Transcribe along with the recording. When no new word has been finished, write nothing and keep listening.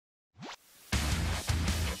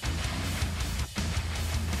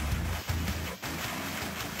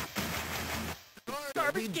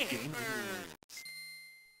garbage can.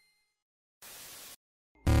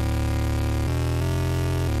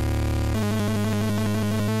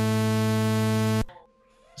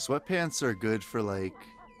 Sweatpants are good for like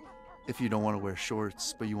if you don't want to wear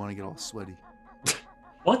shorts, but you want to get all sweaty.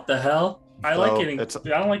 What the hell? I So,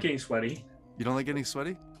 don't like getting sweaty. You don't like getting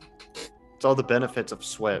sweaty? It's all the benefits of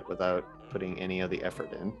sweat without putting any of the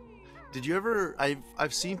effort in. Did you ever?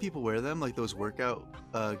 I've seen people wear them, like those workout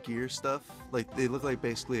gear stuff. Like they look like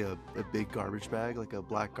basically a big garbage bag, like a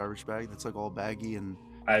black garbage bag that's like all baggy and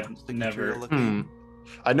I've stick never. material looking.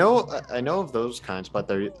 I know of those kinds, but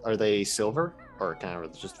are they silver or kind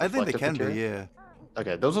of just? I think they reflective can material? be, yeah.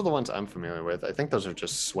 Okay, those are the ones I'm familiar with. I think those are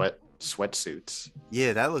just sweatsuits.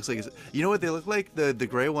 Yeah, that looks like it's, you know what they look like? The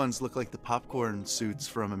gray ones look like the popcorn suits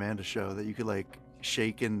from Amanda's show that you could like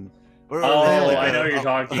shake and. Or they have, like, I know what you're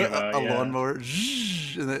talking about. A Yeah. lawnmower,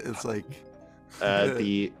 and it's like.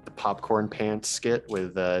 The popcorn pants skit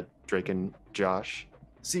with Drake and Josh.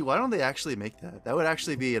 See, why don't they actually make that? That would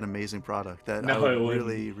actually be an amazing product that I No, would it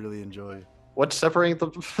wouldn't. really enjoy. What's separating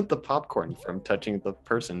the popcorn from touching the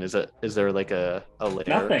person? Is there like a layer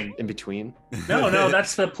Nothing. in between? No,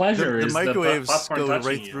 that's the pleasure. The is microwaves popcorn go touching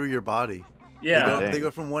right you. through your body. Yeah, Dang. They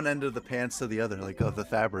go from one end of the pants to the other, like of the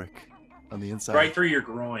fabric on the inside. right through your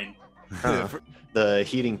groin. Huh. The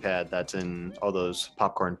heating pad that's in all those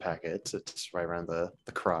popcorn packets, it's right around the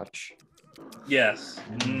crotch. Yes.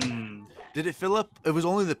 Mm. Did it fill up? It was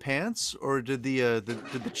only the pants, or did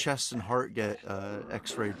the chest and heart get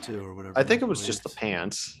X-rayed too, or whatever? I think it was just the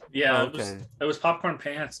pants. Yeah, Oh, okay. It was popcorn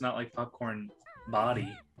pants, not like popcorn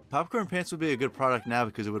body. Popcorn pants would be a good product now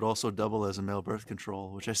because it would also double as a male birth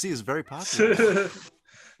control, which I see is very popular.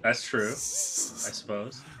 That's true, I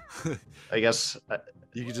suppose. I guess.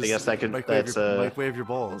 You could I guess that could. That's microwave your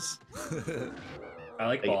balls. I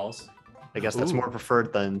like balls. I guess that's Ooh. more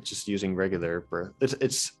preferred than just using regular birth.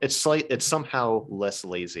 It's somehow less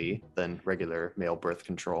lazy than regular male birth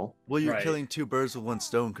control. Well, you're Right. killing two birds with one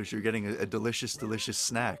stone because you're getting a delicious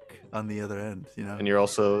snack on the other end, you know? And you're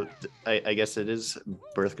also, I guess it is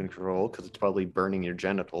birth control because it's probably burning your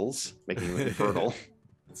genitals, making you infertile.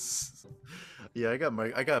 Yeah,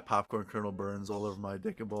 I got popcorn kernel burns all over my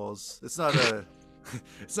dick and balls. It's not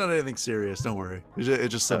it's not anything serious. Don't worry.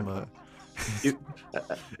 It's just some. It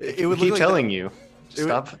would keep look like telling you.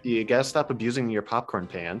 Stop! You gotta stop abusing your popcorn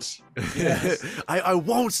pants. Yes. I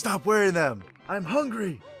won't stop wearing them. I'm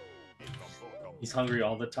hungry. He's hungry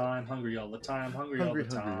all the time. Hungry all the time. Hungry all the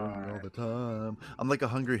time. Hungry all the time. I'm like a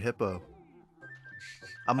hungry hippo.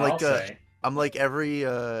 I'm I'll like say. I'm like every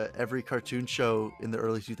cartoon show in the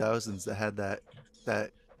early 2000s that had that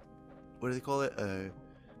what do they call it,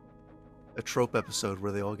 a trope episode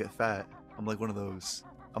where they all get fat. I'm like one of those.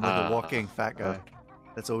 I'm like a walking fat guy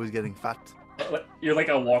that's always getting fat. You're like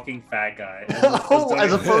a walking fat guy.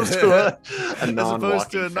 As opposed to a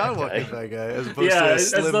non-walking non-walking fat guy. fat guy. As opposed Yeah, to a as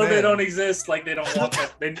slim though they man. don't exist. Like they don't walk.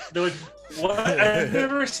 They would. What? I've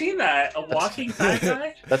never seen that. A walking fat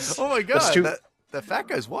guy. That's Oh my that's god, too- that fat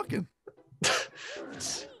guy's walking.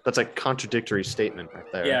 That's a contradictory statement right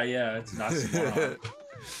there. Yeah, it's not smart.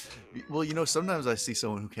 Well, you know, sometimes I see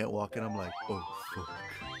someone who can't walk and I'm like, oh fuck.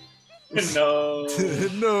 No.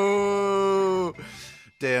 No.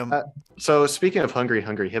 Damn. So speaking of hungry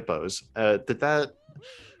hippos, did that?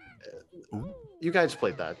 Ooh. You guys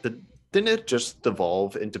played that? Didn't it just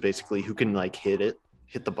devolve into basically who can like hit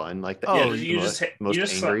the button like that? Oh, Yeah, the you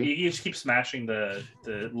just angry. you just keep smashing the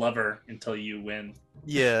lever until you win.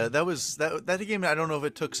 Yeah, that game. I don't know if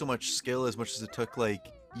it took so much skill as much as it took like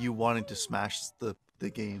you wanting to smash the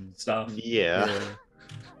game Stuff. Yeah.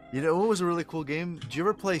 You know what was a really cool game? Did you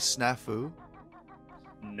ever play Snafu?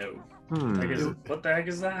 No. Hmm. What the heck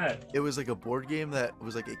is that? It was like a board game that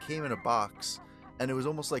was like it came in a box, and it was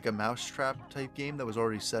almost like a mousetrap type game that was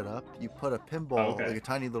already set up. You put a pinball, Okay. like a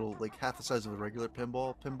tiny little, like half the size of a regular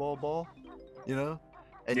pinball ball, you know,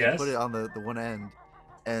 and you Yes. put it on the one end,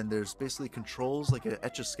 and there's basically controls like an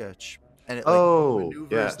Etch-a-Sketch, and it maneuvers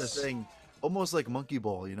the yes. thing almost like monkey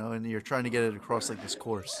ball, you know, and you're trying to get it across like this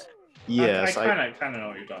course. Yes, I kind of know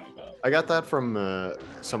what you're talking about. I got that from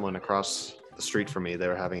someone across the street from me. They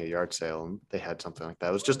were having a yard sale and they had something like that.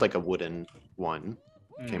 It was just like a wooden one.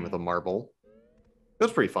 Came with a marble. It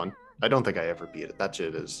was pretty fun. I don't think I ever beat it. That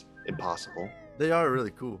shit is impossible. They are really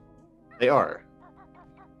cool. They are.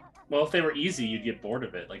 Well, if they were easy, you'd get bored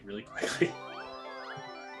of it like really quickly.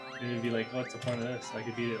 And you'd be like, "What's the point of this? I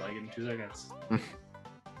could beat it like in 2 seconds."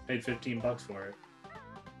 Paid $15 for it.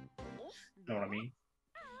 Know what I mean?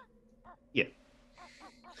 Yeah.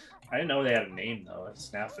 I didn't know they had a name though. It's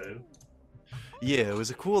Snafu. Yeah, it was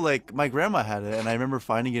a cool, like, my grandma had it, and I remember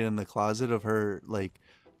finding it in the closet of her, like,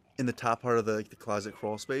 in the top part of the closet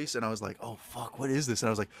crawl space, and I was like, oh fuck, what is this? And I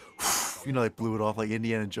was like, like blew it off like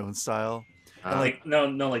Indiana Jones style, and like Like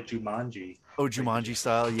no, like Jumanji. oh Jumanji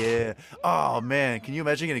style, yeah. Oh man, can you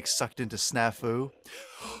imagine getting sucked into Snafu?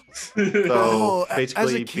 So Oh, as a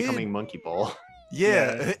basically kid, becoming Monkey Ball.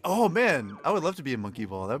 yeah. Oh man, I would love to be a Monkey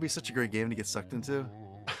Ball. That would be such a great game to get sucked into.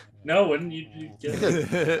 No, wouldn't you get?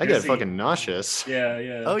 I get fucking nauseous. Yeah,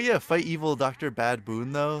 yeah. Oh yeah, fight evil Dr. Bad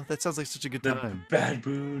Boon though. That sounds like such a good The time. Bad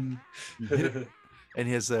Boon. And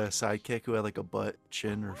he has a sidekick who had like a butt,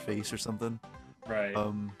 chin, or face or something. Right.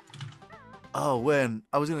 Oh, when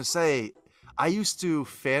I was gonna say, I used to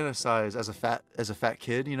fantasize as a fat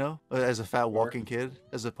kid, as a fat walking kid,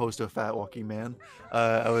 as opposed to a fat walking man.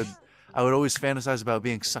 I would always fantasize about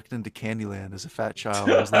being sucked into Candyland as a fat child.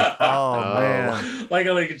 I was like, oh man, like a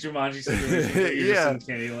Jumanji situation. You're yeah. just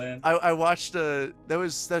in Candyland. I watched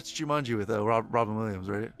that's Jumanji with Robin Williams,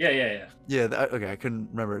 right? Yeah. Yeah. Okay, I couldn't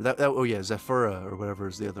remember that. Oh yeah, Zephyrah or whatever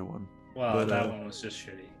is the other one. Wow, But, that one was just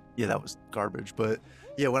shitty. Yeah, that was garbage. But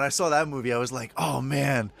yeah, when I saw that movie, I was like, oh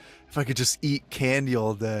man, if I could just eat candy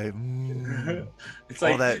all day. It's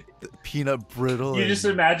all like that peanut brittle. you just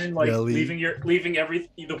imagine like jelly. leaving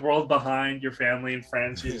the world behind, your family and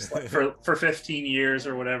friends. You just like for 15 years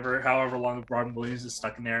or whatever, however long Robin Williams is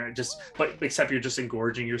stuck in there. But except you're just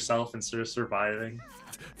engorging yourself and sort of surviving.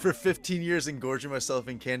 For 15 years engorging myself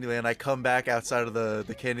in Candyland, I come back outside of the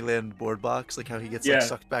Candyland board box, like how he gets like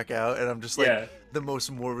sucked back out, and I'm just like the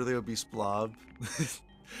most morbidly obese blob.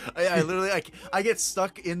 I literally I get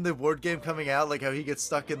stuck in the board game coming out, like how he gets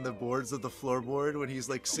stuck in the boards of the floorboard when he's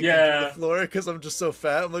like sinking through the floor because I'm just so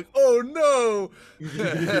fat. I'm like, oh no!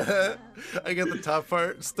 I got the top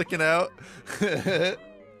part sticking out.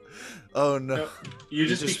 Oh no! You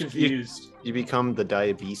just be confused. You become the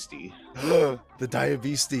Diabeeste. The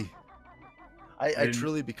Diabeeste. I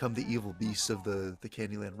truly become the evil beast of the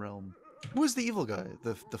Candyland realm. Who is the evil guy?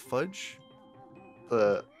 The Fudge?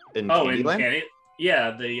 In Candyland? Candyland?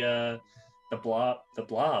 Yeah, the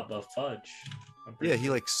blob of Fudge. Yeah, he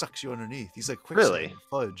like sucks you underneath. He's like really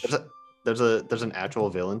Fudge. There's an actual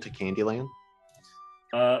villain to Candyland.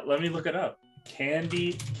 Let me look it up.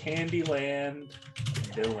 Candyland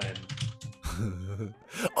villain.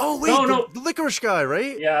 Oh wait, no. The licorice guy,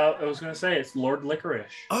 right? Yeah, I was gonna say it's Lord Licorice.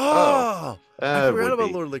 Oh, I forgot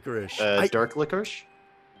about Lord Licorice. Dark Licorice.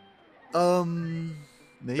 Maybe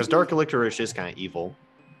because Dark Licorice is kind of evil.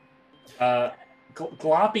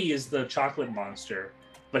 Gloppy is the chocolate monster,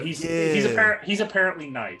 but he's apparently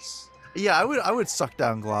nice. Yeah, I would suck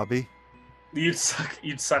down Globby. You'd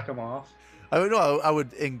suck him off. I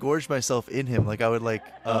would engorge myself in him. Like I would like.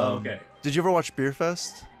 Okay. Did you ever watch Beer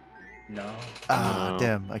Fest? No. Ah,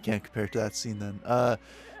 damn! I can't compare it to that scene then.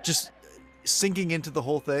 Just sinking into the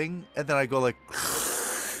whole thing, and then I go like.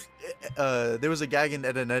 There was a gag in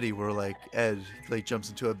Ed and Eddie where like Ed like jumps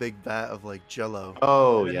into a big vat of like Jello.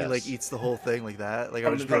 Oh and yeah. He like eats the whole thing like that. Like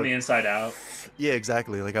from, I would from the inside out. Yeah,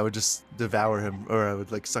 exactly. Like I would just devour him, or I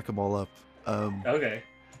would like suck him all up. Okay.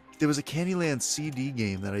 There was a Candyland CD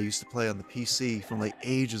game that I used to play on the PC from like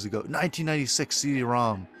ages ago. 1996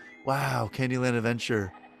 CD-ROM. Wow, Candyland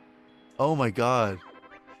Adventure. Oh my god.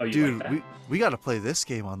 Oh, you dude, like that? we got to play this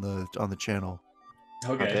game on the channel.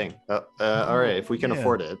 Okay. All right, if we can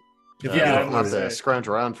afford it. If we'll have to scrounge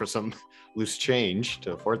around for some loose change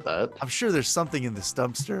to afford that. I'm sure there's something in this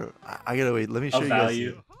dumpster. I gotta wait. Let me show of you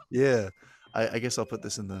value. guys. Yeah, I guess I'll put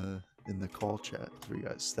this in the call chat for you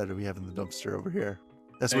guys that we have in the dumpster over here.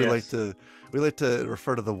 That's what we like to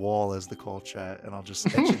refer to the wall as the call chat, and I'll just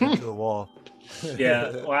etch it into the wall.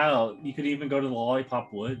 Yeah. Wow. You could even go to the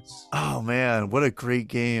Lollipop Woods. Oh man, what a great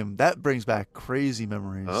game! That brings back crazy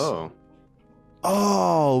memories.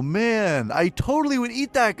 Oh man, I totally would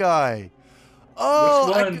eat that guy. Oh,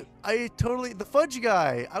 which one? I totally the Fudge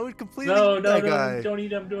guy. I would completely eat that guy. Don't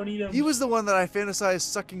eat him. Don't eat him. He was the one that I fantasized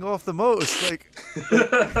sucking off the most. Like,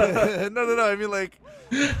 no. I mean, like.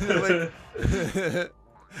 You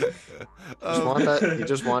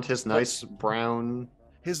just want his nice brown.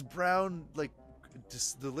 His brown, like,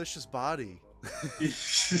 just delicious body.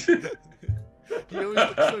 He always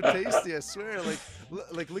looks so tasty. I swear. Like,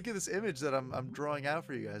 look at this image that I'm drawing out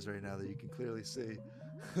for you guys right now that you can clearly see.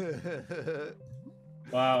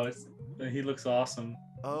 Wow, he looks awesome.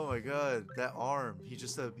 Oh my god, that arm.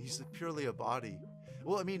 He's purely a body.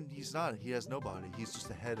 Well, I mean, he's not. He has no body. He's just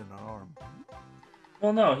a head and an arm.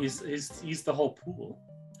 Well, no, he's the whole pool.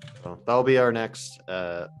 So that'll be our next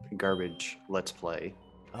garbage let's play.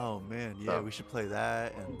 Oh man, yeah, we should play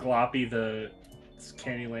that. And Gloppy the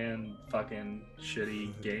Candyland fucking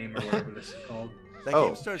shitty game or whatever this is called. That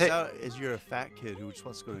game starts out as you're a fat kid who just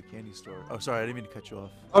wants to go to a candy store. Oh, sorry, I didn't mean to cut you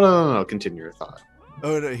off. Oh no, continue your thought.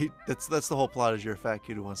 Oh no, that's the whole plot. Is you're a fat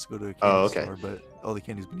kid who wants to go to a candy Oh, okay. store, but all the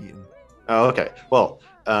candy's been eaten. Oh, okay. Well,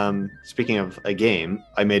 speaking of a game,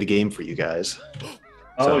 I made a game for you guys.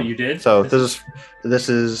 Oh, you did? So this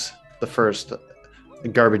is the first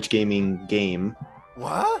garbage gaming game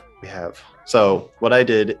What? we have. So what I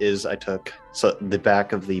did is I took the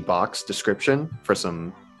back of the box description for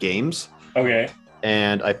some games, Okay.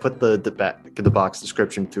 and I put the back of the box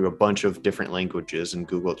description through a bunch of different languages in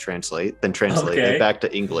Google Translate, then translate Okay. it back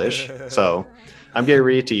to English. So I'm gonna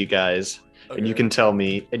read it to you guys, and you can tell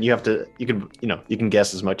me, and you can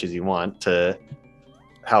guess as much as you want to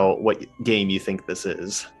what game you think this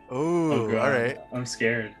is. Oh, God. all right. I'm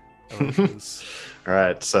scared. I like this. All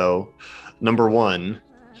right, so number 1,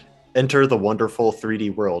 enter the wonderful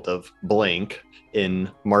 3D world of blank in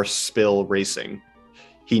Marspill Racing.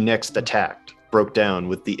 He next attacked, broke down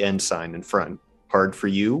with the end sign in front. Hard for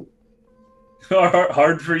you?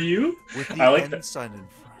 Hard for you? With the I like end that. sign in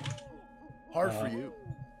front. Hard for you.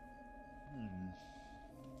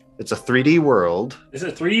 It's a 3D world. It's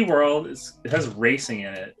a 3D world. It has racing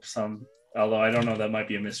in it. Although I don't know, that might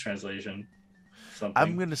be a mistranslation. Something.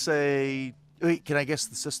 I'm gonna say. Wait, can I guess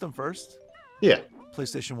the system first? Yeah.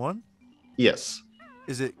 PlayStation 1. Yes.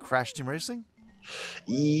 Is it Crash Team Racing?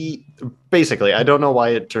 Basically, I don't know why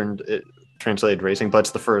it translated racing, but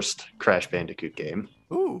it's the first Crash Bandicoot game.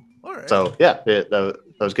 Ooh, all right. So yeah, that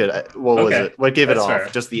was good. What was Okay, it? What gave it that's off? fair.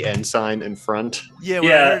 Just the end sign in front. yeah,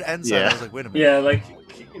 when I Yeah. heard end sign, Yeah. I was like, wait a minute. Yeah, like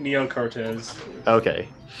Neo Cortez. Okay.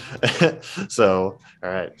 So all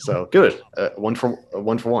right. So good. One for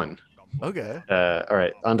one. Okay. All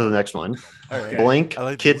right. On to the next one. All right. Blank I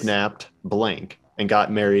like this. kidnapped blank and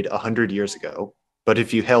got married 100 years ago. But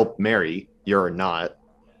if you help marry, you're not.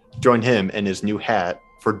 Join him and his new hat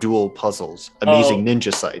for dual puzzles, amazing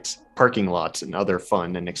ninja sites, parking lots, and other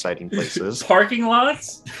fun and exciting places. Parking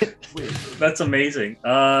lots? Wait, that's amazing.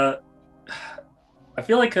 I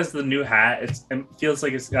feel like because the new hat, it feels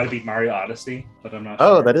like it's got to be Mario Odyssey, but I'm not sure.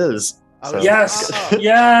 Oh, that is. I was- Yes! Oh.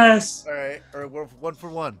 Yes! All right. Or we're 1 for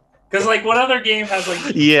 1. Because like, what other game has like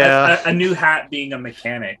Yeah. a new hat being a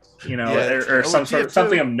mechanic, you know, Yeah, or oh, something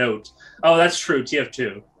TF2. of note? Oh, that's true.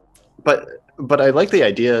 TF2. But I like the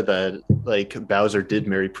idea that like Bowser did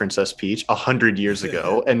marry Princess Peach 100 years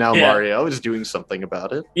ago, and now Yeah. Mario is doing something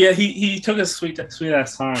about it. Yeah, he took a sweet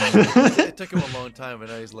ass time. It took him a long time, and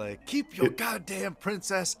now he's like, "Keep your goddamn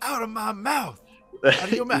princess out of my mouth." Out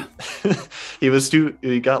of your mouth.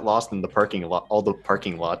 He got lost in the parking lot, all the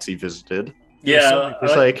parking lots he visited. There's so Yeah, many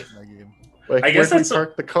It's like, in that game. like I guess where'd we that's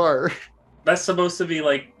park the car? that's supposed to be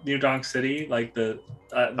like New Donk City, like the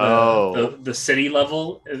city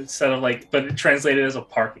level instead of like, but it translated as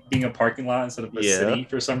being a parking lot instead of a Yeah. city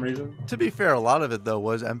for some reason. To be fair, a lot of it though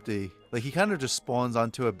was empty. Like he kind of just spawns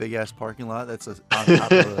onto a big ass parking lot that's on top of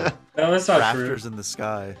the No, that's not rafters true. in the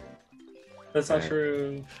sky. That's not Right.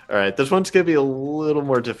 true. All right, this one's gonna be a little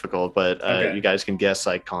more difficult, but Okay. you guys can guess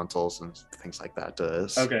like consoles and things like that.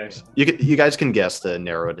 Okay. You guys can guess to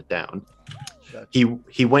narrow it down. Gotcha.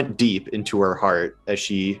 He went deep into her heart as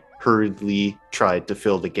she hurriedly tried to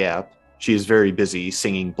fill the gap. She is very busy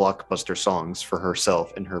singing blockbuster songs for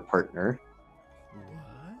herself and her partner.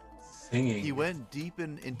 What? Singing. He went deep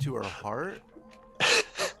into her heart.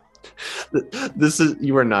 This is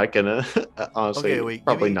you are not gonna honestly Okay, wait.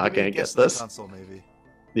 probably give me not a gonna guess get of the this. console, maybe.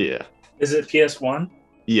 Yeah. Is it PS1?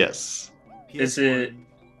 Yes. Is it- PS1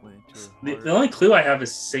 went into her The heart. only clue I have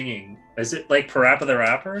is singing. Is it like Parappa the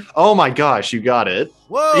Rapper? Oh my gosh, you got it.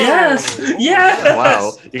 Whoa! Yes! Oh my Yes! God.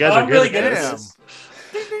 Wow, you guys I'm are good really at good at this.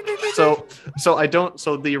 this.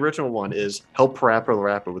 So the original one is help Parappa the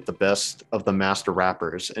Rapper with the best of the master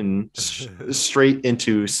rappers and straight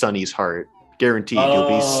into Sonny's heart. Guaranteed, you'll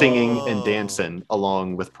be singing and Oh. dancing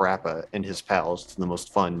along with Parappa and his pals to the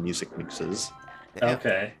most fun music mixes. Damn,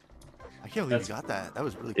 Okay. I can't believe That's- you got that. That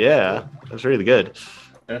was really cool. Yeah, that's really good.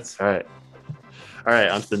 That's All right,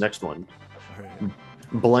 on to the next one. All right.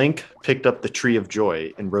 Blank picked up the Tree of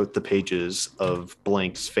Joy and wrote the pages of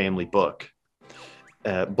Blank's family book.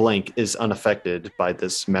 Blank is unaffected by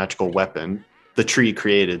this magical weapon. The tree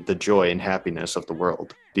created the joy and happiness of the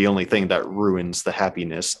world, the only thing that ruins the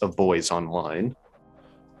happiness of boys online.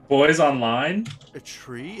 Boys Online. A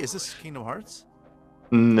tree? Is this Kingdom Hearts?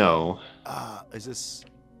 No. Is this?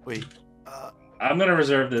 Wait. I'm gonna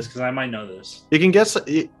reserve this because I might know this. You can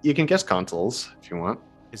guess consoles if you want.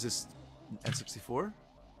 Is this N64?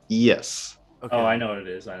 Yes. Okay. Oh, I know what it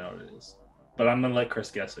is. I know what it is. But I'm gonna let Chris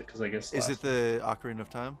guess it because I guess. Is it the Ocarina of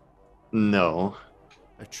Time? No.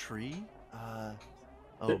 A tree?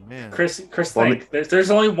 Oh man. Chris? Well, Think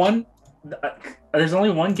there's only one. There's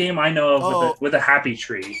only one game I know of Oh. with a happy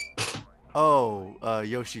tree. Oh,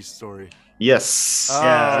 Yoshi's Story. Yes.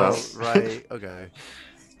 Yeah. Oh, So- right. Okay.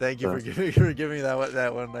 Thank you for giving me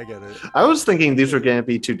that one. I get it. I was thinking these were going to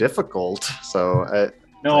be too difficult. So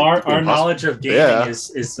No, like, our impossible. knowledge of gaming Yeah.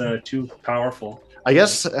 is too powerful. I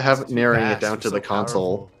guess It's too narrowing it vast, down we're to so the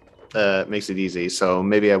console makes it easy. So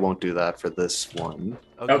maybe I won't do that for this one.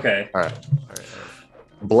 powerful. Okay. All right. All right.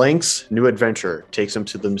 Blank's new adventure takes him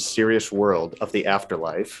to the mysterious world of the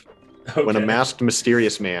afterlife. Okay. When a masked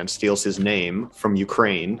mysterious man steals his name from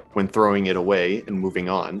Ukraine when throwing it away and moving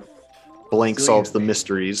on, Blank Stealing solves his the name.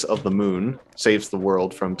 mysteries of the moon, saves the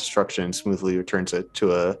world from destruction, and smoothly returns it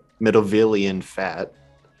to a Midovilian fat.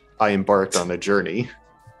 I embarked on a journey.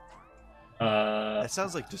 That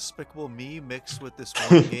sounds like Despicable Me mixed with this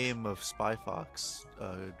one game of Spy Fox,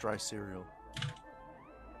 dry cereal.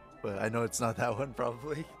 But I know it's not that one,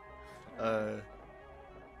 probably. I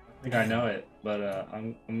think I know it, but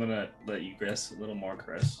I'm gonna let you guess a little more,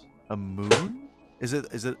 Chris. A moon? Is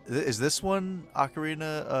this one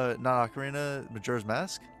Ocarina? Not Ocarina, Majora's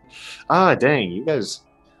Mask? Ah, dang, you guys.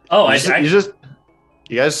 Oh,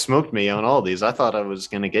 You guys smoked me on all these. I thought I was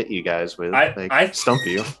gonna get you guys with stump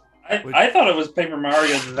you. I thought it was Paper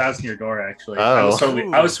Mario: The Thousand Year Door. Actually, I was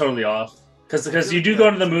Oh. totally off because you do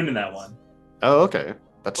go to the moon in that one. Oh, okay,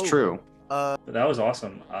 that's Oh. true. But that was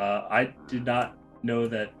awesome. I did not know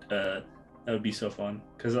that that would be so fun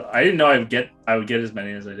because I didn't know I would get as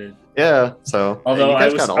many as I did. Yeah. So Although you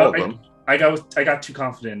guys got all of them. I got too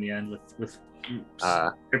confident in the end with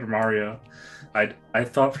Paper Mario. I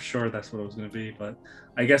thought for sure that's what it was going to be, but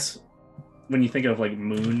I guess when you think of like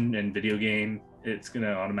moon and video game, it's going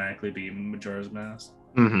to automatically be Majora's Mask.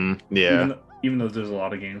 Mm-hmm. Yeah. Even though there's a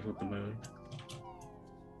lot of games with the moon.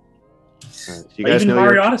 You Or guys even know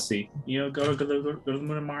Mario your... Odyssey. You know, go to the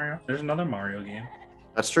moon and Mario. There's another Mario game.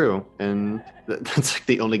 That's true, and that's like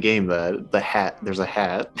the only game that there's a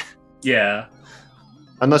hat. Yeah.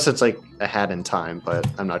 Unless it's like a hat in time, but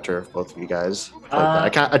I'm not sure if both of you guys played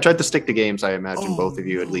that. I tried to stick to games I imagine both of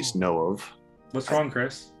you at least know of. What's wrong,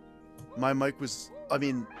 Chris? My mic was. I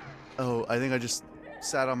think I just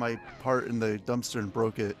sat on my part in the dumpster and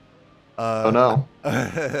broke it. Oh no.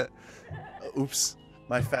 Oops.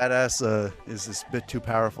 My fat ass is a bit too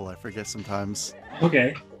powerful. I forget sometimes.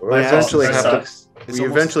 Okay. We eventually That have sucks. It's we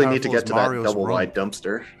almost eventually as need to powerful get to as that Mario's double rump. wide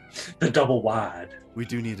dumpster. The double wide. We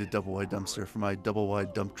do need a double wide dumpster for my double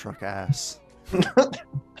wide dump truck ass.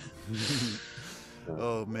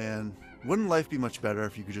 Oh man, wouldn't life be much better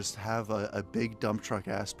if you could just have a big dump truck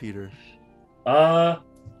ass, Peter? Thought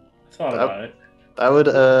about it.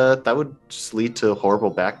 That would just lead to horrible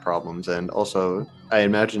back problems, and also I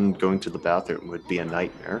imagine going to the bathroom would be a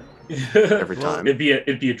nightmare every Well, time. It'd be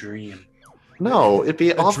a dream. No, it'd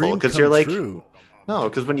be A awful dream because come you're like true. no,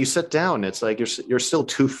 because when you sit down, it's like you're still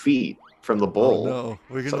 2 feet from the Oh bowl. no,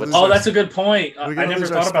 we're So gonna it's- lose. Oh, our, that's a good point. we're I gonna never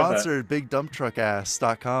lose our thought about that. sponsor,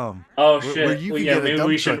 BigDumpTruckAss.com. Oh Where shit! you Well, can yeah, get a maybe dump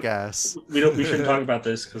we truck should. ass. We shouldn't talk about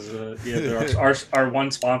this because our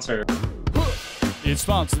one sponsor In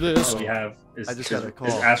response to this, that we have is, I just got a call.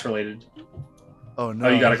 is ass related. Oh no! Oh,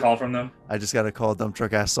 you got a call from them? I just got a call. Dump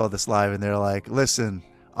truck ass saw this live, and they're like, "Listen,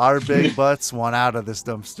 our big butts want out of this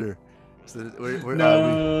dumpster." So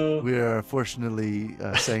No. we are fortunately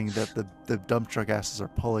saying that the dump truck asses are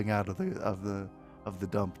pulling out of the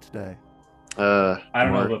dump today. I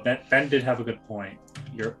don't know, Mark. but Ben did have a good point.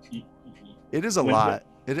 It is a When- lot.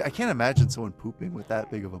 I can't imagine someone pooping with that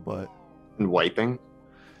big of a butt. And wiping.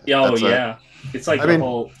 Yeah, oh That's a- yeah, it's like I the mean-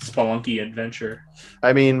 whole Spelunky adventure.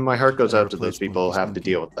 I mean, my heart goes Or out to those replace people who Spunky have to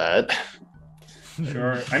Spunky. deal with that.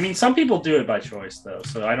 Sure. I mean, some people do it by choice though,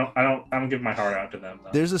 so I don't give my heart out to them. Though.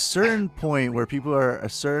 There's a certain point where people are a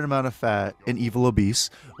certain amount of fat and evil obese,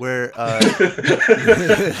 where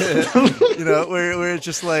where it's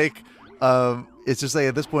just like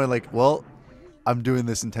at this point, like, well, I'm doing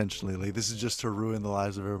this intentionally. Like, this is just to ruin the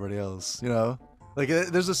lives of everybody else. Like,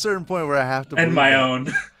 there's a certain point where I have to. and believe my that.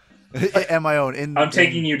 own. And my own. I'm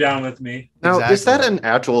taking you down with me. Now, is that Exactly. an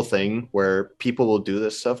actual thing where people will do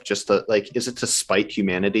this stuff just to like? Is it to spite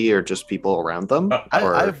humanity or just people around them?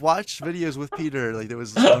 Or I've watched videos with Peter. Like, there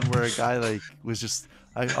was this one where a guy like was just,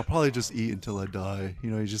 I'll probably just eat until I die.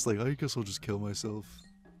 He's just like, I guess I'll just kill myself,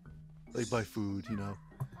 like by food. And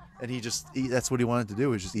that's what he wanted to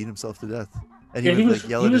do, was just eat himself to death. And Yeah, he would was like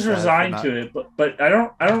yell he at was his dad for resigned not- to it, but I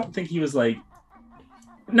don't think he was like.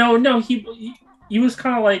 No, he was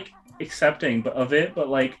kind of like accepting of it, but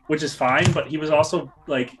like, which is fine. But he was also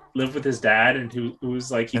like lived with his dad, and who was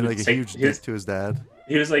like he and would like a take huge his, dick to his dad.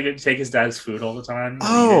 he was like take his dad's food all the time.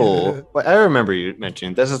 oh, but I remember you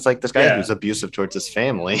mentioning this. Is like this guy Yeah. who's abusive towards his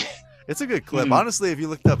family. It's a good clip. Mhm. Honestly, if you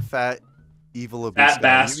looked up fat, evil obese Fat guy,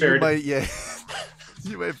 bastard. you might, yeah,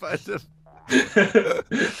 you might find him.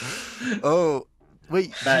 Oh, wait, did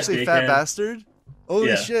you Fat say fat dickhead. bastard? Holy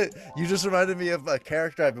Yeah. shit! You just reminded me of a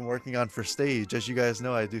character I've been working on for stage. As you guys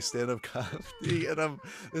know, I do stand-up comedy, and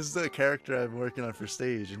this is a character I've been working on for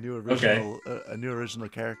stage. A new original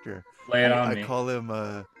character. Lay it on I me. call him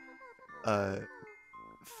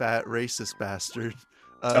fat racist bastard.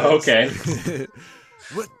 Okay.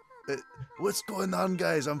 what? What's going on,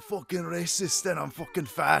 guys? I'm fucking racist and I'm fucking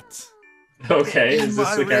fat. Okay, In is this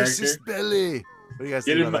my the character? racist belly. What do you guys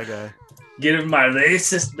Get think in about that guy? Get him my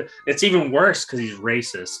racist. It's even worse because he's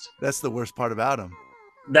racist. That's the worst part about him.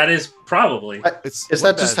 That is probably. It's Is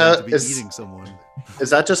one that just bad thing how- to be is- eating someone? Is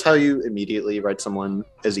that just how you immediately write someone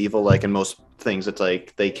as evil? Like in most things, it's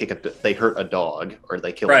like they hurt a dog or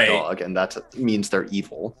they kill Right. a dog, and that means they're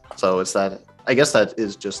evil. So is that? I guess that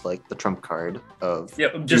is just like the trump card of.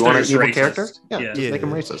 Yep, Do just you want an there's evil racist. character? Yeah, Yeah. just make him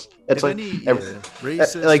Yeah. racist. It's If like any,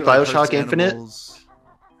 racist like or Bioshock hurts Infinite? animals.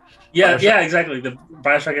 Yeah, Bioshock- yeah, exactly. The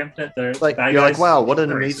Bioshock Infinite. They're like bad you're like, guys. wow, what an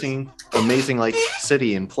They're racist. amazing like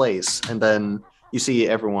city and place, and then you see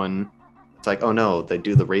everyone. It's like, oh no, they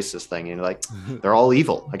do the racist thing, and you're like, they're all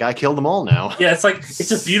evil. I gotta kill them all now. Yeah, it's like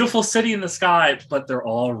it's a beautiful city in the sky, but they're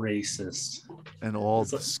all racist. And all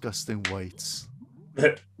It's like- disgusting whites.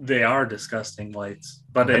 They are disgusting whites,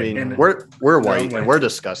 but I mean, we're white way. and we're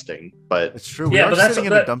disgusting, but It's true. We yeah, are but that's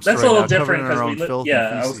sitting in a dumpster that's right a little now, covered different in because our we own filth. yeah.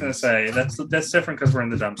 and I was gonna feces. say that's different because we're in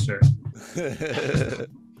the dumpster.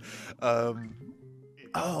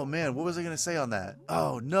 Oh man, what was I gonna say on that?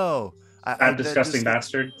 Oh no, Fat disgusting just-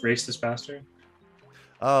 bastard, racist bastard.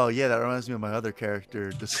 Oh yeah, that reminds me of my other character,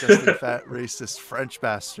 disgusting fat racist French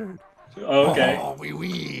bastard. Okay, Oh,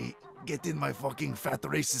 oui. Get in my fucking fat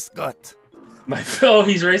racist gut.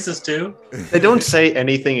 he's racist too. they don't say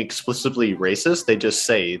anything explicitly racist. They just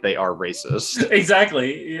say they are racist.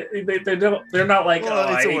 Exactly. They're not like. Well,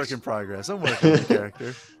 oh, it's I a hate work in progress. I'm working on the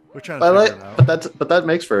character. We're trying to But, figure it out. but that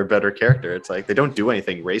makes for a better character. It's like they don't do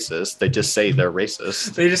anything racist. They just say they're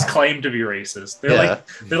racist. They just claim to be racist. Yeah.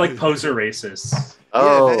 They're like poser racists. Yeah,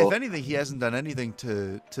 Oh, if anything, he hasn't done anything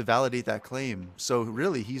to validate that claim. So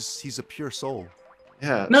really, he's a pure soul.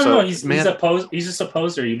 yeah. No, so, no, he's man, he's just a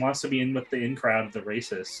poser. He wants to be in with the in crowd of the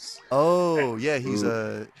racists, Oh yeah, he's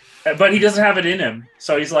a. but he doesn't have it in him.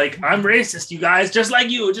 So he's like, "I'm racist, you guys, just like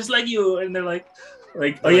you," and they're like,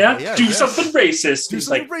 oh yeah, Yeah, do yeah. something racist. Do He's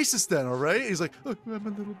something like, racist then, all right? He's like, oh, I'm a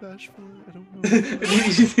little bashful. I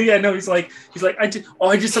don't know. yeah, no, he's like, I did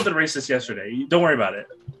something racist yesterday. Don't worry about it.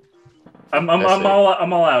 I'm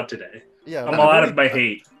all out today. Yeah, I'm all out of my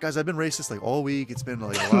hate. Guys, I've been racist like all week. It's been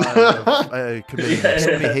like a lot. I committed Yeah.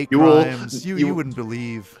 so many hate You will- crimes. You you- wouldn't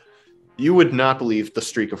believe you would not believe the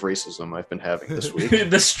streak of racism I've been having this week.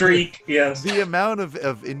 The streak, yes. the amount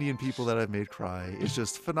of Indian people that I've made cry is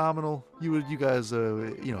just phenomenal. You guys,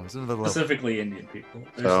 it's another level. Specifically Indian people.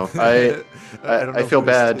 So I I feel who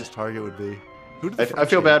bad. His target would be. Who did the I French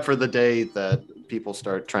feel hate? bad for the day that people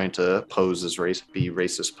start trying to pose as be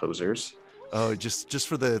racist posers. Oh, just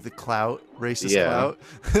for the clout, racist Yeah.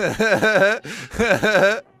 clout.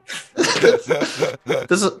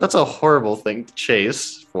 That's a horrible thing to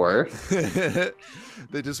chase for.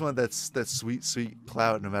 They just want that sweet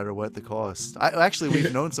clout, no matter what the cost.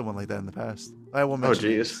 We've known someone like that in the past. I won't Oh mention.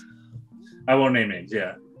 jeez. I won't name names,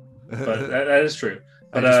 yeah. names. But that is true.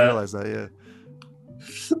 I But just realized that.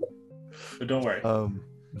 Yeah. but don't worry.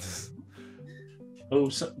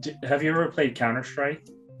 Have you ever played Counter-Strike?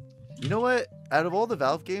 You know what? Out of all the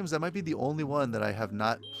Valve games, that might be the only one that I have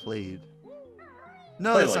not played.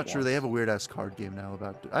 No, Played that's like not true. once. They have a weird ass card game now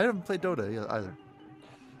about. I haven't played Dota either.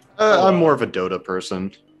 I'm more of a Dota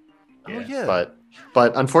person, Oh yeah.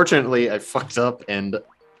 but unfortunately I fucked up and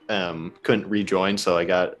couldn't rejoin. So I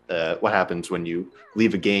got what happens when you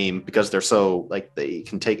leave a game because they're so like they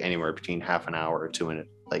can take anywhere between half an hour to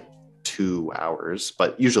 2 hours,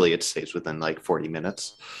 but usually it stays within like 40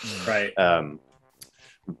 minutes. Right.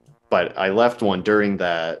 But I left one during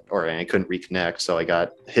that, or I couldn't reconnect, so I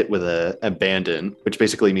got hit with a abandon, which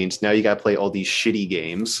basically means now you got to play all these shitty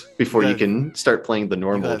games before you got- can start playing the You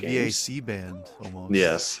normal got games. VAC banned almost.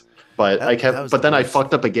 Yes, but That- I that kept, was but the then I worst.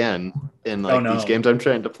 fucked up again in Oh, like no. these games I'm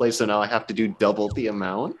trying to play, so now I have to do double the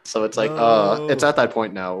amount. So it's like, No. it's at that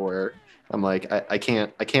point now where I'm like, I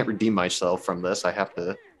can't redeem myself from this. I have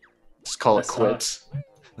to just call it That quits,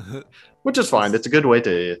 which is fine. It's a good way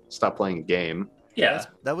to stop playing a game. Yeah.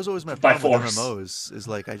 That was always my By problem with force. MMOs. Is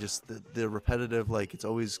like the repetitive, like it's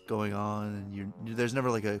always going on, and there's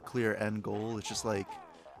never like a clear end goal. It's just like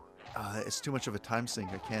it's too much of a time sink.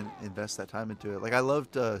 I can't invest that time into it. Like I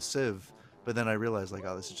loved Civ, but then I realized like,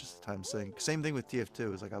 oh, this is just a time sink. Same thing with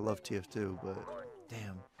TF2. It's like I love TF2, but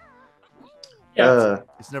damn, Yeah. Uh,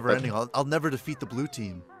 it's never ending. I'll never defeat the blue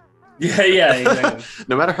team. Yeah, exactly.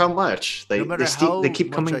 No matter how much No matter they keep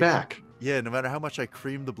how coming much back. Yeah, no matter how much I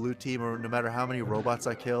cream the blue team, or no matter how many robots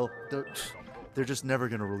I kill, they're just never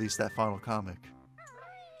gonna release that final comic.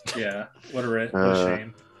 Yeah, what a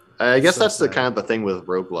shame. I guess So that's the sad. kind of the thing with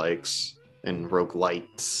roguelikes and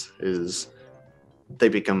roguelites is they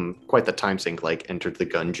become quite the time sink, like Enter the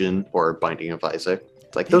Gungeon or Binding of Isaac.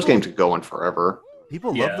 It's like those People- games could go on forever.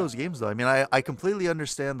 People Yeah. love those games, though. I mean, I completely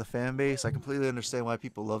understand the fan base. I completely understand why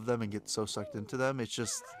people love them and get so sucked into them. It's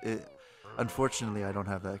just, unfortunately, I don't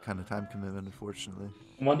have that kind of time commitment, unfortunately.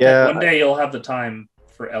 One Yeah, day you'll have the time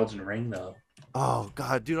for Elden Ring, though. Oh,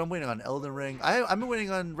 God, dude, I'm waiting on Elden Ring. I've been waiting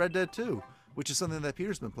on Red Dead 2, which is something that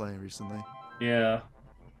Peter's been playing recently. Yeah,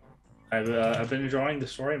 I've been enjoying the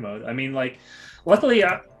story mode. I mean, like, luckily,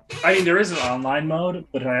 I mean, there is an online mode,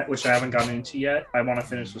 but which I haven't gotten into yet. I want to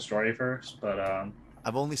finish the story first, but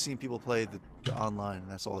I've only seen people play the online,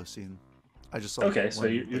 and that's all I've seen. I just saw okay. So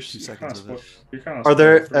one, you're like 2 seconds of it. You're kind of. Are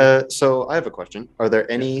there? So I have a question. Are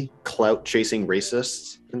there any clout chasing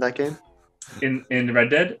racists in that game? in Red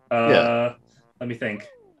Dead? Yeah. Let me think.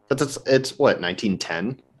 It's what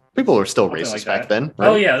 1910. People were still Something racist like back that. then.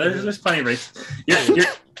 Oh Right? yeah, there's plenty of race.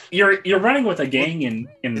 You're running with a gang in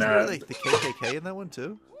Isn't there like the KKK in that one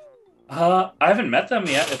too? I haven't met them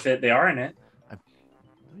yet. If they are in it.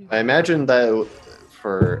 I imagine that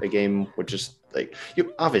for a game would just like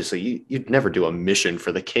you'd never do a mission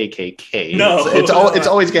for the KKK. No. It's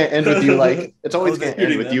always gonna end with you like it's always gonna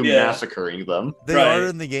end with you Yeah. massacring them. They Right. are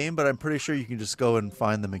in the game, but I'm pretty sure you can just go and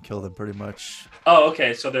find them and kill them pretty much. Oh,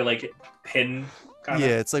 okay. So they're like hidden. Kinda?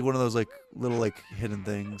 Yeah, it's like one of those like little like hidden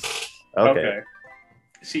things. Okay.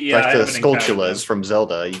 See, yeah, Like I the haven't encountered Skulltulas from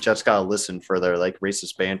Zelda, you just gotta listen for their like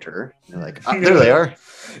racist banter. You're like, ah, there they are. them.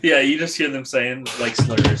 Yeah, you just hear them saying like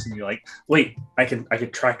slurs, and you're like, wait, I can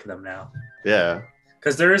track them now. Yeah.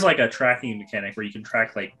 Because there is like a tracking mechanic where you can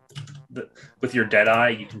track like with your dead eye,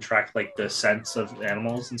 you can track like the scents of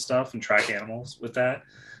animals and stuff, and track animals with that.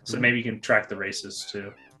 So maybe you can track the races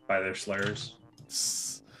too by their slurs.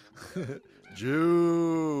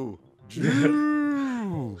 Jew.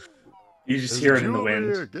 Jew. You just There's hear a it in Jew the over wind.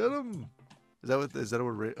 here. Get him. Is that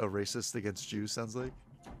what a racist against Jews sounds like?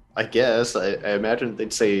 I guess. I imagine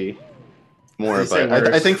they'd say more, They say but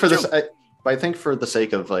I worse. think for this I think for the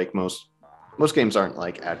sake of like most games aren't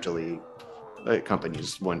like actually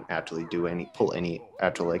companies wouldn't actually pull any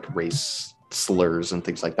actual like race slurs and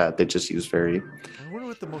things like that. They just use very I wonder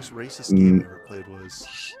what the most racist game I ever played was.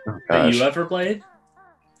 oh That gosh. you ever played?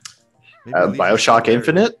 Maybe Legion of BioShock Solidarity.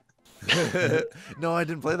 Infinite? No, I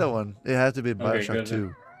didn't play that one. It had to be Okay, BioShock good.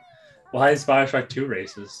 2. Why is Bioshock 2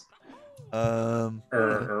 racist? Or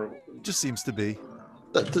Or just seems to be.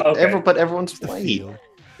 Okay. But everyone's The white. feel.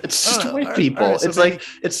 It's I just don't know. white Alright, people. alright, so it's maybe- like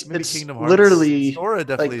it's Maybe Kingdom Hearts. literally Sora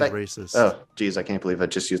definitely like is racist. oh geez, I can't believe I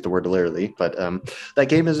just used the word literally. But that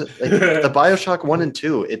game is like the BioShock 1 and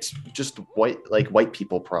 2, it's just white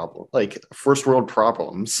people problem, like first world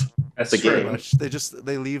problems. that's the true. Pretty game. much.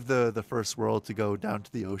 They leave the first world to go down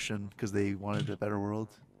to the ocean because they wanted a better world.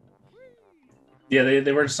 Yeah,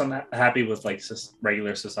 they were just unhappy with like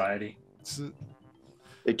regular society.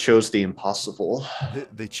 They chose the impossible.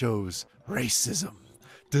 They chose racism.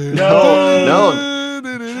 No.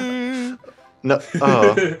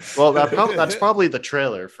 Oh, well, that's probably the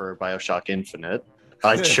trailer for BioShock Infinite.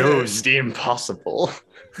 I chose the impossible.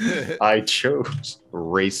 I chose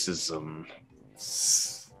racism.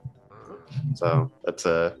 So that's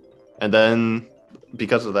and then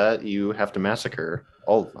because of that, you have to massacre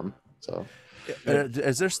all of them. So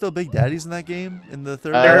Is there still big daddies in that game in the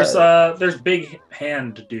third? There's big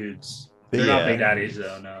hand dudes. They're not Yeah. big daddies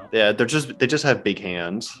though. No. yeah, they just have big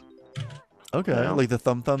hands, Okay, Yeah. like the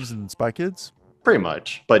Thumbs and Spy Kids. pretty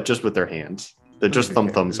much, but just with their hands. They're just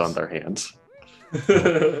Okay, thumbs on characters. their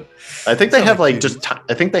hands. I think they Sound have like like cuties.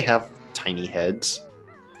 I think they have tiny heads.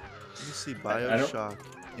 Let me see I don't- BioShock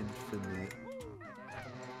Infinite.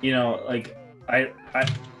 You know, like I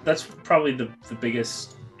that's probably the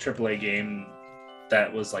biggest AAA game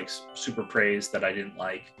that was like super praised that I didn't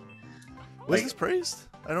like. Was Like- this praised?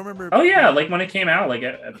 I don't remember. Oh yeah, like when it came out, like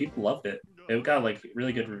people loved it. It got like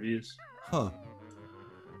really good reviews. Huh.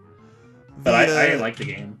 But I The, didn't like the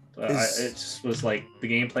game. is- It just was like the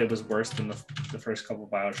gameplay was worse than the first couple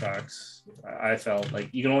Bioshocks. I felt like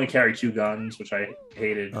you can only carry 2 guns, which I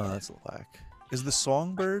hated. Oh, that's a lack. Is the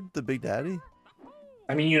Songbird the Big Daddy?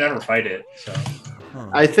 I mean, you never fight it, so Huh.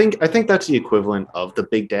 I think that's the equivalent of the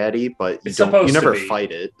Big Daddy, but It's you supposed to never be.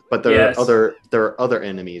 fight it. But there Yes. are other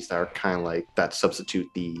enemies that are kind of like that substitute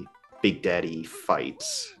the Big Daddy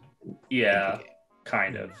fights. yeah,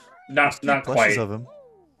 kind of. There's cute Not plushies quite of him.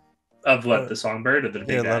 of what the Songbird or the Big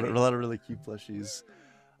Yeah, a Daddy. lot of really cute plushies.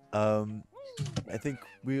 I think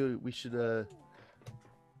we should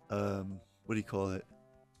what do you call it?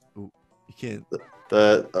 Ooh, you can't.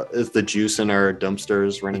 Is the juice in our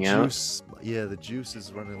dumpsters running out? Juice, yeah, the juice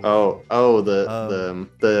is running low.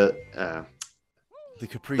 The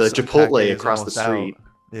Capri the Sun Chipotle packet is across the almost out. street.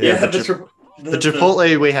 Yeah, The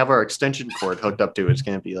Chipotle we have our extension cord hooked up to is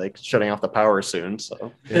gonna be like shutting off the power soon.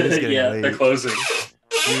 So It's getting yeah, late. they're closing.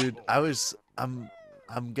 Dude,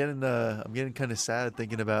 I'm getting kind of sad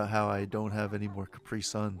thinking about how I don't have any more Capri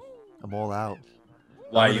Sun. I'm all out.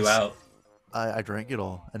 Why are I'm you gonna out? I drank it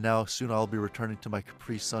all, and now soon I'll be returning to my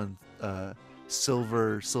Capri Sun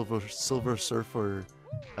silver surfer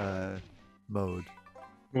mode.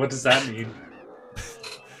 What does that mean?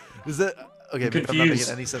 Is that okay? I'm I'm not making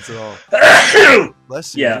confused. any sense at all.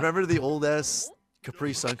 Bless you. Yeah. Do you remember the old ass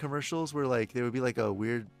Capri Sun commercials where like there would be like a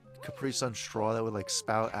weird Capri Sun straw that would like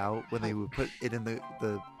spout out when they would put it in the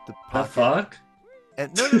The pocket? fuck?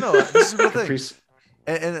 And no, this is the real thing. Caprice-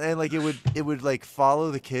 And like it would like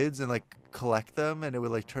follow the kids and like collect them, and it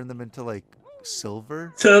would like turn them into like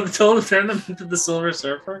silver. To turn them into the Silver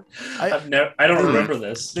Surfer? I don't remember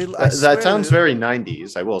this. that sounds very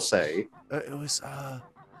 90s, I will say. It was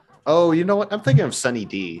Oh, you know what? I'm thinking of Sunny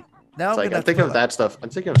D. now It's like, gonna I'm have to thinking put- of that stuff. I'm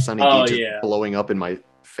thinking of Sunny Oh, D just yeah. blowing up in my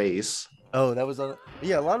face. Oh, that was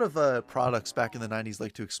yeah. A lot of products back in the '90s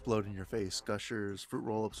like to explode in your face. Gushers, fruit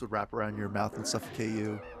roll-ups would wrap around your mouth and suffocate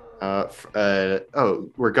you.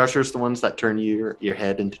 Were Gushers the ones that turn your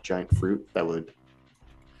head into giant fruit? That would.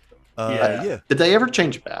 Yeah. Did they ever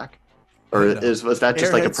change back, or No. was that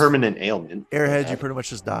just like a Airheads- permanent ailment? Airhead, you pretty much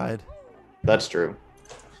just died. That's true.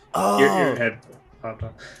 Oh, Your head popped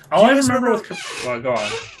on. All I guys remember remember- with well, go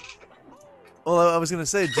on. well, I was gonna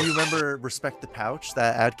say, do you remember "Respect the Pouch,"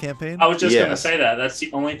 that ad campaign? I was just gonna Yes. say that. That's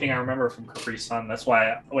the only thing I remember from Capri Sun. That's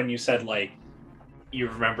why when you said like you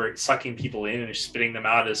remember sucking people in and spitting them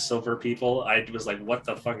out as silver people, I was like, "What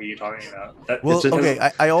the fuck are you talking about?" That, Well, It's just- okay.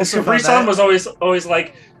 I also Capri found Sun that, was always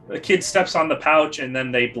like the kid steps on the pouch and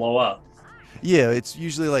then they blow up. yeah, it's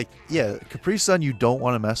usually like Capri Sun you don't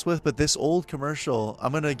want to mess with, but this old commercial,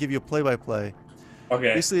 I'm gonna give you a play-by-play.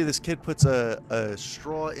 Okay. Basically, this kid puts a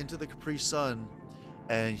straw into the Capri Sun,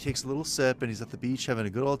 and he takes a little sip, and he's at the beach having a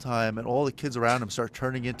good old time, and all the kids around him start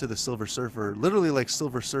turning into the Silver Surfer, literally like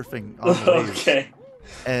silver surfing on the waves. Okay.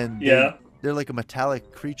 And Yeah. they're like a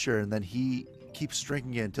metallic creature, and then he keeps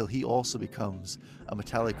drinking it until he also becomes a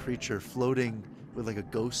metallic creature floating with like a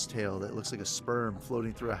ghost tail that looks like a sperm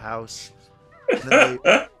floating through a house.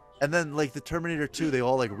 And then like the Terminator 2, they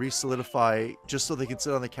all like re-solidify just so they can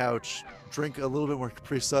sit on the couch, drink a little bit more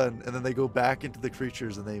Capri Sun, and then they go back into the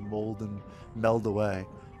creatures and they mold and meld away.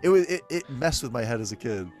 It messed with my head as a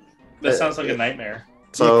kid. That sounds like a nightmare.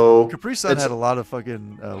 So Capri Sun it's- had a lot of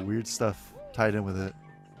fucking weird stuff tied in with it.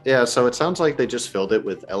 yeah, so it sounds like they just filled it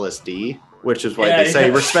with LSD, which is why Yeah, they say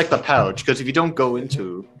yeah. respect the pouch. Because if you don't go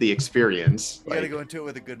into the experience, You gotta like, go into it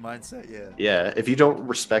with a good mindset, yeah. yeah, if you don't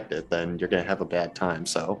respect it, then you're gonna have a bad time.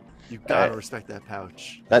 So You gotta respect that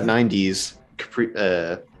pouch. that '90s Capri,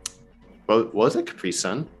 what was it, Capri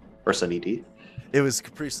Sun or Sunny D? It was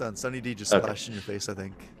Capri Sun. Sunny D just Okay. splashed in your face, I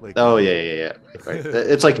think. Like, Oh yeah. Right.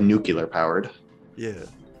 It's like nuclear powered. yeah.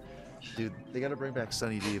 Dude, they gotta bring back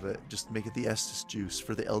Sunny D, but just make it the Estus juice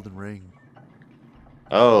for the Elden Ring.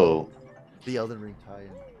 Oh, The Elden Ring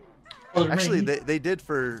tie-in. Actually, they did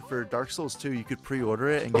for Dark Souls 2. You could pre-order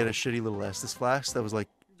it and get a shitty little Estus flask that was like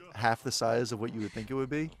half the size of what you would think it would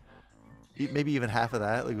be. Maybe even half of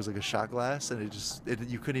that. Like it was like a shot glass, and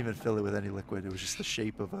you couldn't even fill it with any liquid. It was just the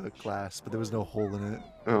shape of a glass, but there was no hole in it.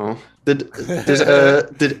 oh.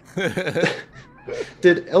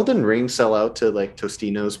 Did Elden Ring sell out to like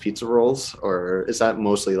Tostino's pizza rolls, or is that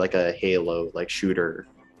mostly like a Halo like shooter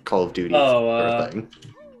Call of Duty sort of thing?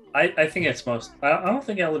 I think it's most. I don't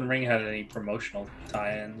think Elden Ring had any promotional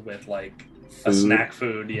tie-in with like a Food? snack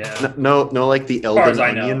food. Yeah. No, like the far as Elden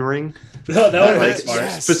I know. Onion Ring. No, that would Like, make smart.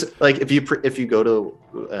 yes. like if you go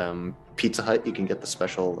to Pizza Hut, you can get the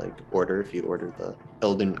special like order if you order the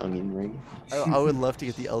Elden Onion Ring. I would love to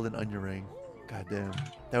get the Elden Onion Ring. God damn,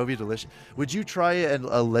 that would be delicious. Would you try a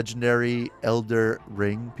legendary Elder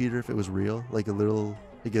Ring, Peter, if it was real, like a little,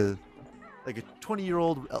 like a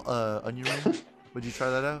 20-year-old onion ring? Would you try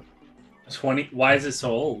that out? 20. Why is it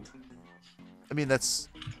so old? I mean, that's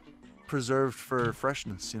preserved for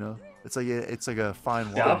freshness. You know, it's like a fine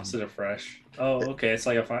The wine. opposite of fresh. Oh, okay. It's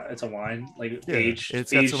like it's a wine, like Yeah, aged.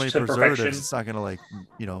 it's got aged so many to preservatives. perfection. It's not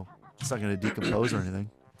gonna it's not gonna decompose or anything.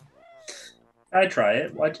 I'd try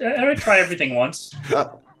it. I'd try everything once.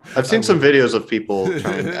 I've seen some videos of people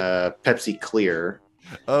trying Pepsi Clear.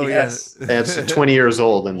 Oh Yes. yeah. And it's 20 years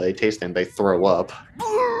old, and they taste it and they throw up.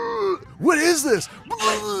 What is this?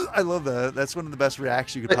 I love that. That's one of the best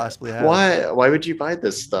reactions you could possibly have. Why would you buy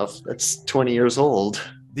this stuff? That's 20 years old.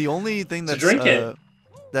 The only thing that's drink it.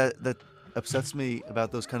 that upsets me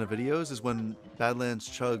about those kind of videos is when Badlands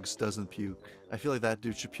Chugs doesn't puke. I feel like that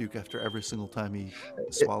dude should puke after every single time he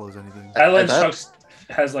swallows anything. Badlands Chucks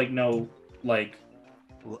has like no like.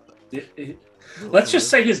 Let's just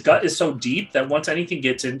say his gut is so deep that once anything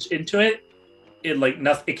gets into it, it like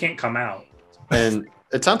nothing. It can't come out. And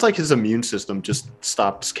it sounds like his immune system just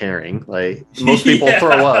stops caring. Like most people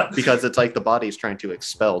throw up because it's like the body's trying to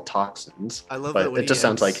expel toxins. I love but that when it just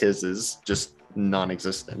sounds like his is just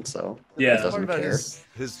non-existent. So yeah, it doesn't care.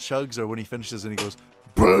 His chugs are when he finishes and he goes.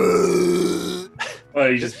 Oh,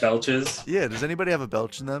 he just belches. Yeah. Does anybody have a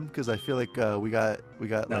belch in them? Because I feel like we got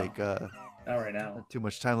No. like Not right now. too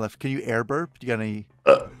much time left. Can you air burp? Do you got any?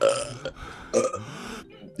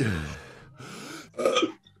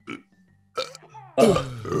 I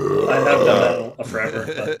have done that forever.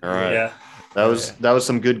 But All right. Yeah. That was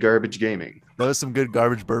some good garbage gaming. That was some good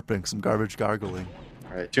garbage burping, some garbage gargling.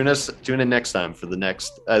 All right, tune in next time for the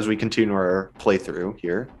next as we continue our playthrough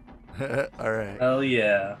here. All right. Hell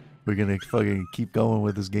yeah. We're gonna fucking keep going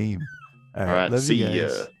with this game. All right, love see you ya.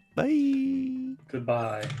 guys. Bye.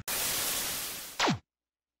 Goodbye.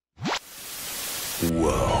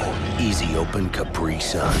 Whoa, easy open Capri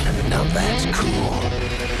Sun. Now that's cool.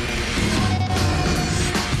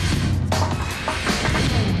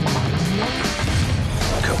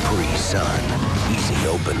 Capri Sun, easy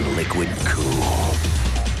open liquid cool.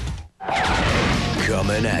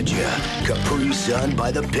 Coming at ya, Capri Sun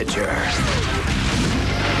by the pitcher.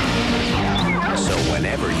 So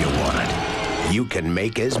whenever you want, you can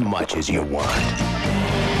make as much as you want.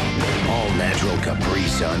 All natural Capri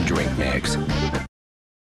Sun drink mix.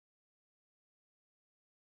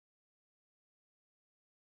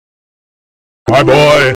 Hi, boy.